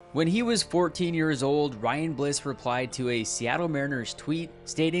When he was 14 years old, Ryan Bliss replied to a Seattle Mariners tweet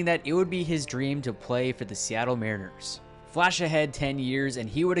stating that it would be his dream to play for the Seattle Mariners. Flash ahead 10 years and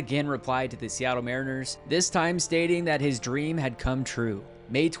he would again reply to the Seattle Mariners, this time stating that his dream had come true.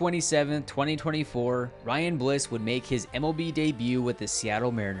 May 27, 2024, Ryan Bliss would make his MLB debut with the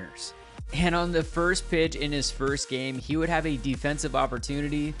Seattle Mariners. And on the first pitch in his first game, he would have a defensive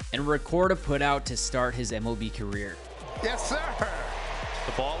opportunity and record a putout to start his MLB career. Yes, sir.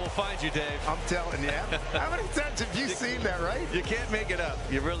 The ball will find you, Dave. I'm telling you. How many times have you seen that, right? You can't make it up.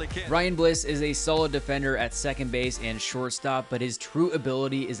 You really can't. Ryan Bliss is a solid defender at second base and shortstop, but his true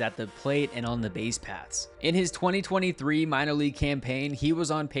ability is at the plate and on the base paths. In his 2023 minor league campaign, he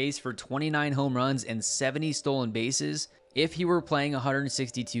was on pace for 29 home runs and 70 stolen bases if he were playing a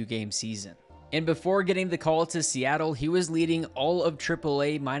 162-game season. And before getting the call to Seattle, he was leading all of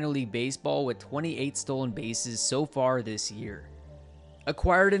AAA minor league baseball with 28 stolen bases so far this year.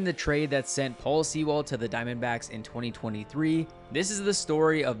 Acquired in the trade that sent Paul Sewald to the Diamondbacks in 2023, this is the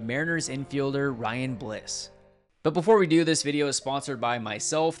story of Mariners infielder Ryan Bliss. But before we do, this video is sponsored by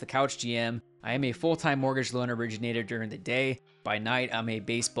myself, the Couch GM. I am a full-time mortgage loan originator during the day. By night, I'm a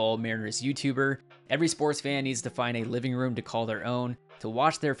baseball Mariners YouTuber. Every sports fan needs to find a living room to call their own, to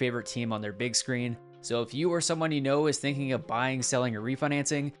watch their favorite team on their big screen. So if you or someone you know is thinking of buying, selling, or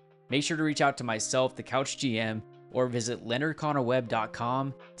refinancing, make sure to reach out to myself, the Couch GM, or visit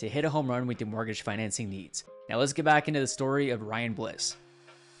LeonardConnellWebb.com to hit a home run with your mortgage financing needs. Now let's get back into the story of Ryan Bliss.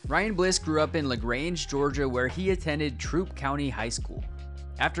 Ryan Bliss grew up in LaGrange, Georgia, where he attended Troup County High School.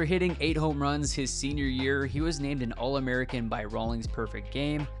 After hitting 8 home runs his senior year, he was named an All-American by Rawlings Perfect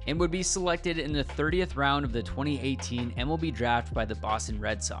Game and would be selected in the 30th round of the 2018 MLB Draft by the Boston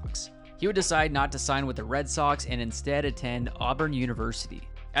Red Sox. He would decide not to sign with the Red Sox and instead attend Auburn University.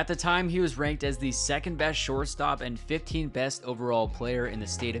 At the time, he was ranked as the second best shortstop and 15th best overall player in the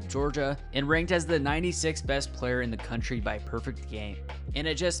state of Georgia, and ranked as the 96th best player in the country by Perfect Game. And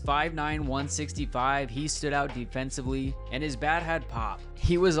at just 5'9", 165, he stood out defensively, and his bat had pop.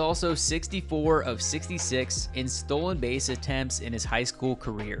 He was also 64 of 66 in stolen base attempts in his high school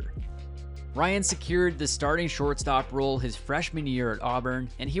career. Ryan secured the starting shortstop role his freshman year at Auburn,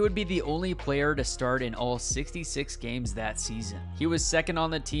 and he would be the only player to start in all 66 games that season. He was second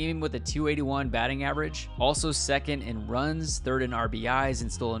on the team with a .281 batting average, also second in runs, third in RBIs and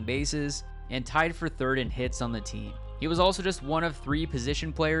stolen bases, and tied for third in hits on the team. He was also just one of 3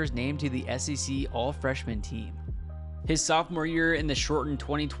 position players named to the SEC All-Freshman team. His sophomore year in the shortened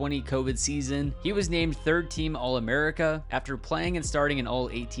 2020 COVID season, he was named third-team All-America after playing and starting in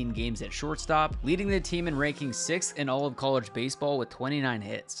all 18 games at shortstop, leading the team and ranking 6th in all of college baseball with 29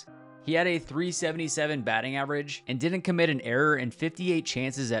 hits. He had a .377 batting average and didn't commit an error in 58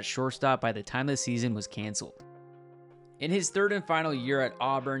 chances at shortstop by the time the season was canceled. In his third and final year at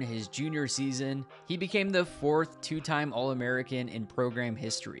Auburn, his junior season, he became the 4th two-time All-American in program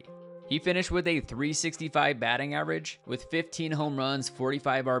history. He finished with a .365 batting average, with 15 home runs,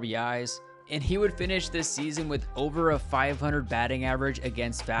 45 RBIs, and he would finish this season with over a .500 batting average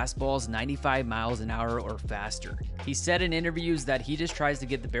against fastballs 95 miles an hour or faster. He said in interviews that he just tries to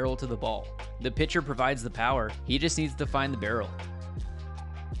get the barrel to the ball. The pitcher provides the power, he just needs to find the barrel.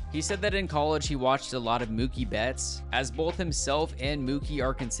 He said that in college he watched a lot of Mookie Betts, as both himself and Mookie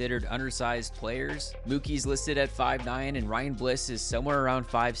are considered undersized players. Mookie's listed at 5'9" and Ryan Bliss is somewhere around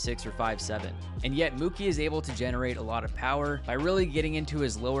 5'6" or 5'7". And yet Mookie is able to generate a lot of power by really getting into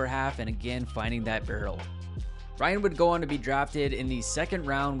his lower half and again finding that barrel. Ryan would go on to be drafted in the second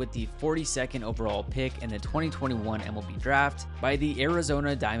round with the 42nd overall pick in the 2021 MLB Draft by the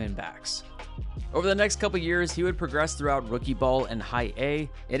Arizona Diamondbacks. Over the next couple years, he would progress throughout rookie ball and high A,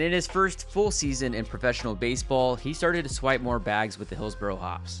 and in his first full season in professional baseball, he started to swipe more bags with the Hillsboro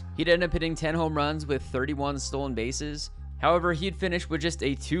Hops. He'd end up hitting 10 home runs with 31 stolen bases. However, he'd finish with just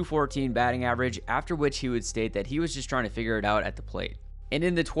a .214 batting average, after which he would state that he was just trying to figure it out at the plate. And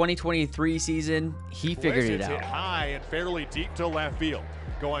in the 2023 season, he figured it out. Hit high and fairly deep to left field.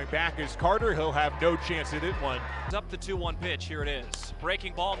 Going back is Carter. He'll have no chance at it one. Up the 2-1 pitch. Here it is.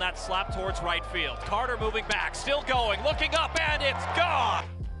 Breaking ball, and that slap towards right field. Carter moving back, still going, looking up, and it's gone!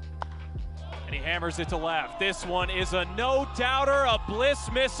 And he hammers it to left. This one is a no-doubter, a Bliss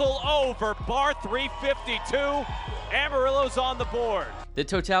missile over bar 352. Amarillo's on the board. The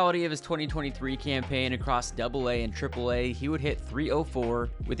totality of his 2023 campaign across AA and AAA, he would hit .304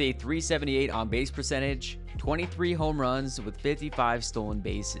 with a .378 on-base percentage, 23 home runs with 55 stolen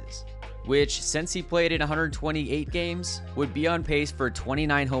bases, which, since he played in 128 games, would be on pace for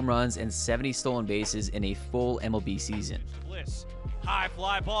 29 home runs and 70 stolen bases in a full MLB season. Bliss, high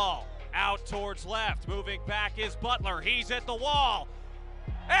fly ball, out towards left, moving back is Butler, he's at the wall,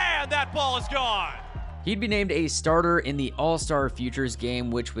 and and that ball is gone. He'd be named a starter in the All-Star Futures game,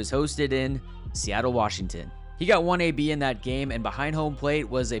 which was hosted in Seattle, Washington. He got 1 AB in that game, and behind home plate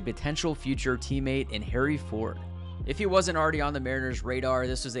was a potential future teammate in Harry Ford. If he wasn't already on the Mariners' radar,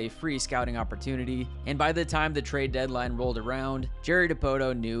 this was a free scouting opportunity, and by the time the trade deadline rolled around, Jerry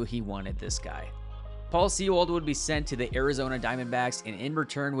Dipoto knew he wanted this guy. Paul Sewald would be sent to the Arizona Diamondbacks, and in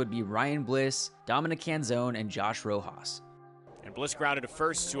return would be Ryan Bliss, Dominic Canzone, and Josh Rojas. And Bliss grounded to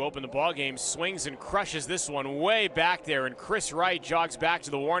first to open the ballgame, swings and crushes this one way back there, and Chris Wright jogs back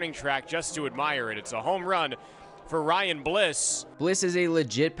to the warning track just to admire it. It's a home run for Ryan Bliss. Bliss is a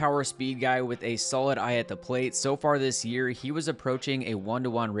legit power speed guy with a solid eye at the plate. So far this year, he was approaching a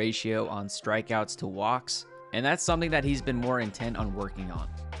 1-to-1 ratio on strikeouts to walks, and that's something that he's been more intent on working on.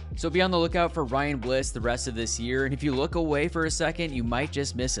 So be on the lookout for Ryan Bliss the rest of this year, and if you look away for a second, you might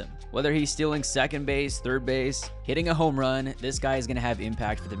just miss him. Whether he's stealing second base, third base, hitting a home run, this guy is going to have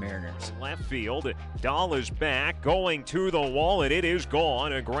impact for the Mariners. Left field, Dahl is back, going to the wall, and it is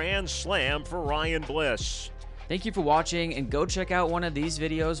gone. A grand slam for Ryan Bliss. Thank you for watching, and go check out one of these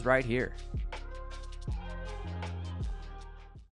videos right here.